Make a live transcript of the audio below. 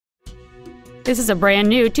This is a brand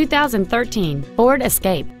new 2013 Ford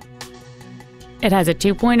Escape. It has a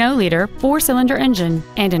 2.0-liter four-cylinder engine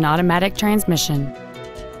and an automatic transmission.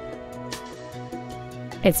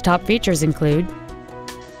 Its top features include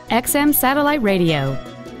XM satellite radio,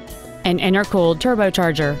 an intercooled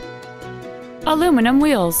turbocharger, aluminum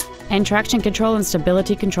wheels, and traction control and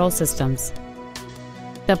stability control systems.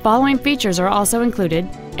 The following features are also included: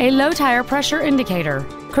 a low tire pressure indicator,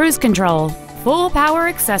 cruise control, full power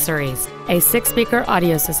accessories, a 6-speaker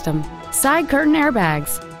audio system, side curtain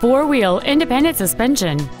airbags, 4-wheel independent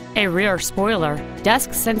suspension, a rear spoiler,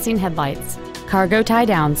 dusk sensing headlights, cargo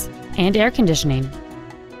tie-downs, and air conditioning.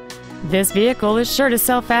 This vehicle is sure to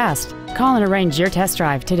sell fast. Call and arrange your test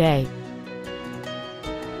drive today.